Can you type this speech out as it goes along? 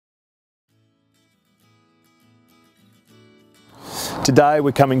Today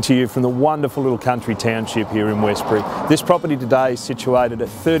we're coming to you from the wonderful little country township here in Westbury. This property today is situated at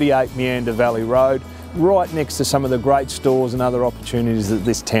 38 Meander Valley Road, right next to some of the great stores and other opportunities that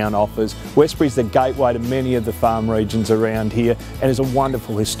this town offers. Westbury is the gateway to many of the farm regions around here and is a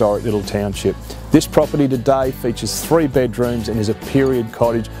wonderful historic little township. This property today features 3 bedrooms and is a period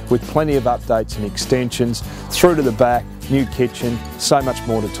cottage with plenty of updates and extensions through to the back, new kitchen, so much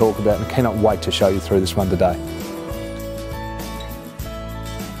more to talk about, and I cannot wait to show you through this one today.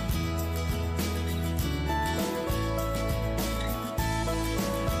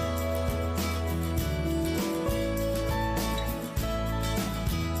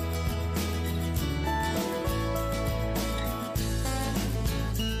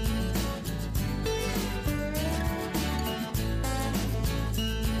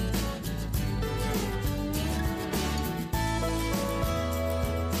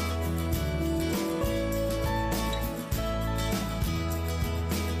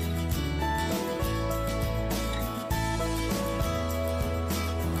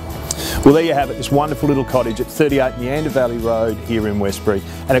 Well, there you have it, this wonderful little cottage at 38 Meander Valley Road here in Westbury,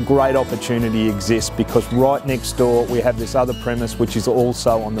 and a great opportunity exists because right next door we have this other premise which is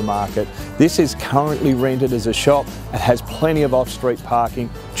also on the market. This is currently rented as a shop and has plenty of off-street parking,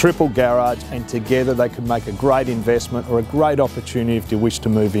 triple garage, and together they could make a great investment or a great opportunity if you wish to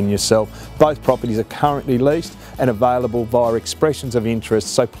move in yourself. Both properties are currently leased and available via expressions of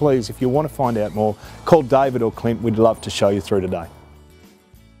interest, so please, if you want to find out more, call David or Clint. We'd love to show you through today.